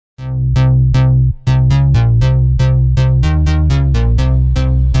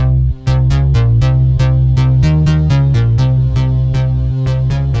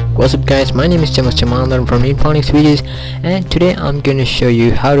What's up guys, my name is Chaman from Infonics Videos, and today I'm going to show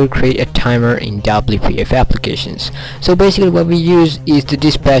you how to create a timer in WPF Applications. So basically what we use is the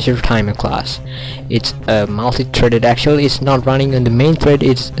DispatcherTimer class. It's a multi-threaded, actually it's not running on the main thread,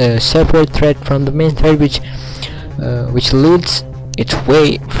 it's a separate thread from the main thread which leads its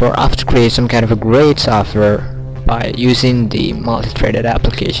way for us to create some kind of a great software by using the multi-threaded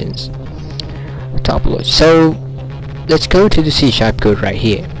applications topology. So let's go to the C# code right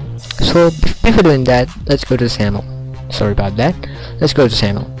here. So before doing that, let's go to the SAML. Sorry about that. Let's go to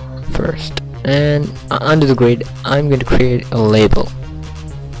SAML first, and under the grid I'm going to create a label.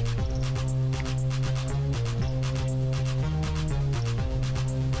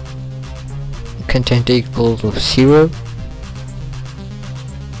 Content equal to 0.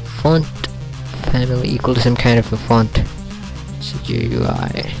 Font family equal to some kind of a font.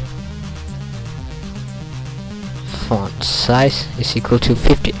 GUI. Font size is equal to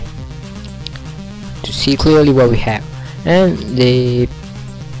 50 to see clearly what we have, and the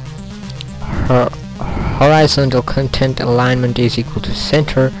horizontal content alignment is equal to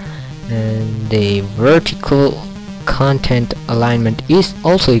center, and the vertical content alignment is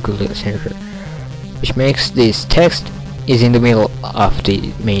also equal to center, which makes this text is in the middle of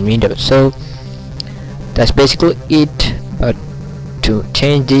the main window. So that's basically it, but to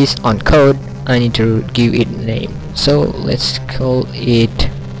change this on code I need to give it a name. So let's call it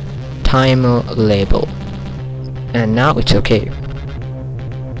timer label, and now it's okay.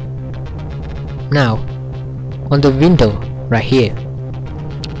 Now on the window right here,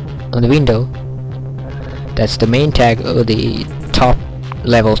 on the window, that's the main tag or the top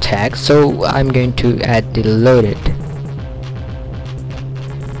level tag, so I'm going to add the loaded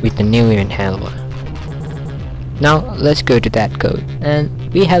with the new event handler. Now let's go to that code, and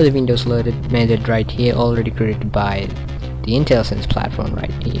we have the Windows loaded method right here, already created by the IntelliSense platform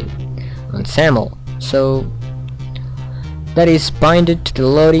right here on SAML. So that is binded to the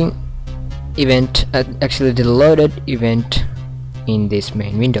loading event, actually the loaded event in this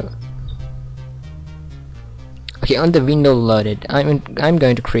main window. Okay, on the window loaded, I'm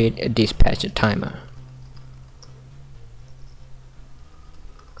going to create a dispatcher timer.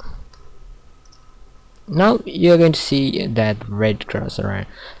 Now you're going to see that red cursor,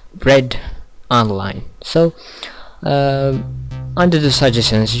 red underline. So under the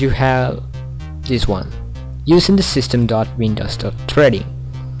suggestions you have this one, using the System.Windows.Threading,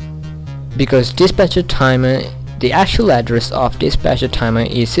 because DispatcherTimer, the actual address of DispatcherTimer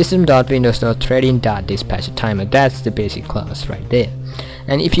is System.Windows.Threading.DispatcherTimer. That's the basic class right there.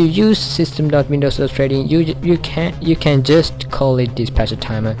 And if you use System.Windows.Threading, you can just call it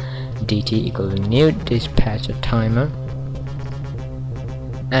DispatcherTimer dt equal to new DispatcherTimer,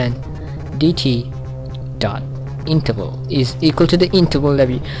 and dt dot interval is equal to the interval that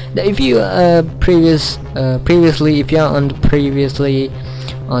if you previously, if you are on the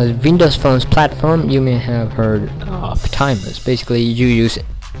Windows Forms platform, you may have heard of timers. Basically you use it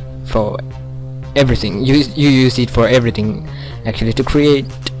for everything. You use it for everything actually. To create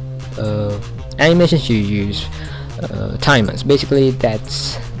animations you use timers. Basically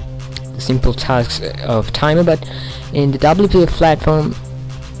that's the simple tasks of timer, but in the WPF platform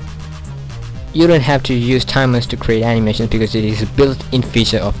you don't have to use timers to create animations, because it is a built-in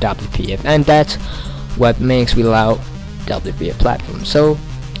feature of WPF, and that's what makes we love WPF platform. So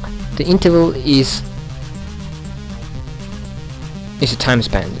the interval is a time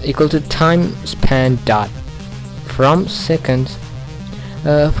span equal to time span dot from seconds.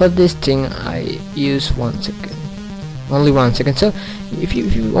 For this thing I use 1 second, only 1 second. So if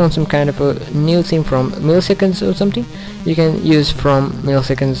you want some kind of a new thing from milliseconds or something, you can use from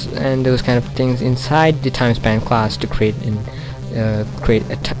milliseconds and those kind of things inside the time span class to create a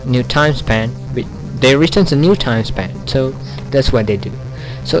new time span. They returns a new time span, so that's what they do.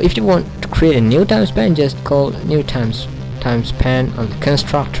 So if you want to create a new time span, just call new time span on the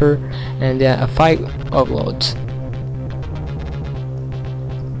constructor, and there are 5 uploads.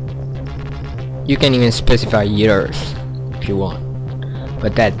 You can even specify years if you want,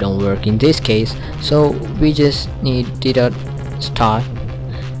 but that don't work in this case, so we just need d.start.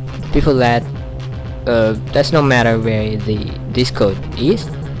 Before that, that's no matter where this code is,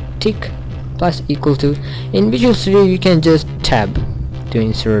 tick plus equal to. In Visual Studio you can just tab to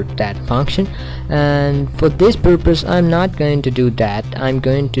insert that function, and for this purpose I'm not going to do that. I'm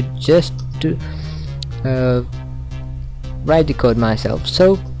going to just write the code myself,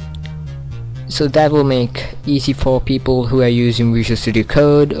 so that will make easy for people who are using Visual Studio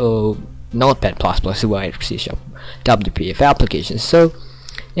Code or Notepad++ who are WPF Applications. So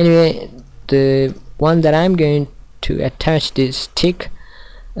anyway, the one that I'm going to attach this tick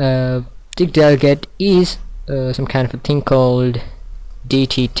the delegate is some kind of a thing called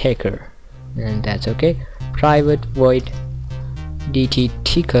DT taker, and that's okay. Private void DT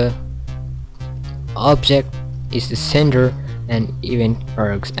taker object is the sender and event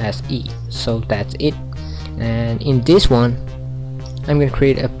args as E. So that's it. And in this one I'm going to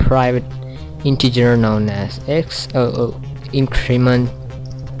create a private integer known as x. Increment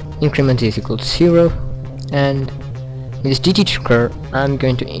is equal to 0, and in this DT trigger I'm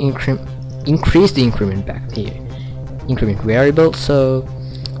going to increase the increment back here, increment variable. So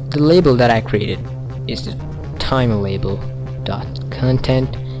the label that I created is the timer label dot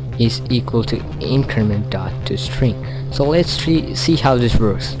content is equal to increment dot to string. So let's see how this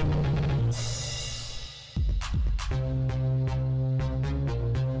works.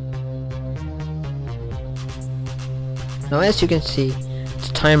 Now as you can see,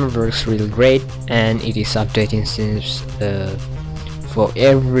 the timer works really great, and it is updating since for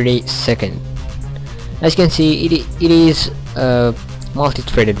every second. As you can see, it is a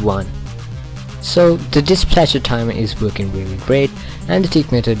multi-threaded one. So the dispatcher timer is working really great, and the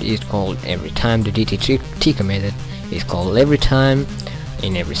tick method is called every time. The DT ticker method is called every time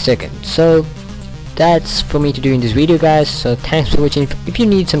in every second. So that's for me to do in this video, guys. So thanks for watching. If you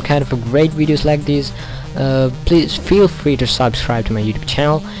need some kind of a great videos like this, please feel free to subscribe to my YouTube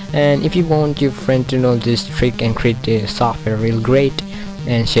channel, and if you want your friend to know this trick and create the software real great,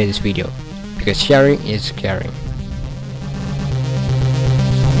 and share this video, because sharing is caring.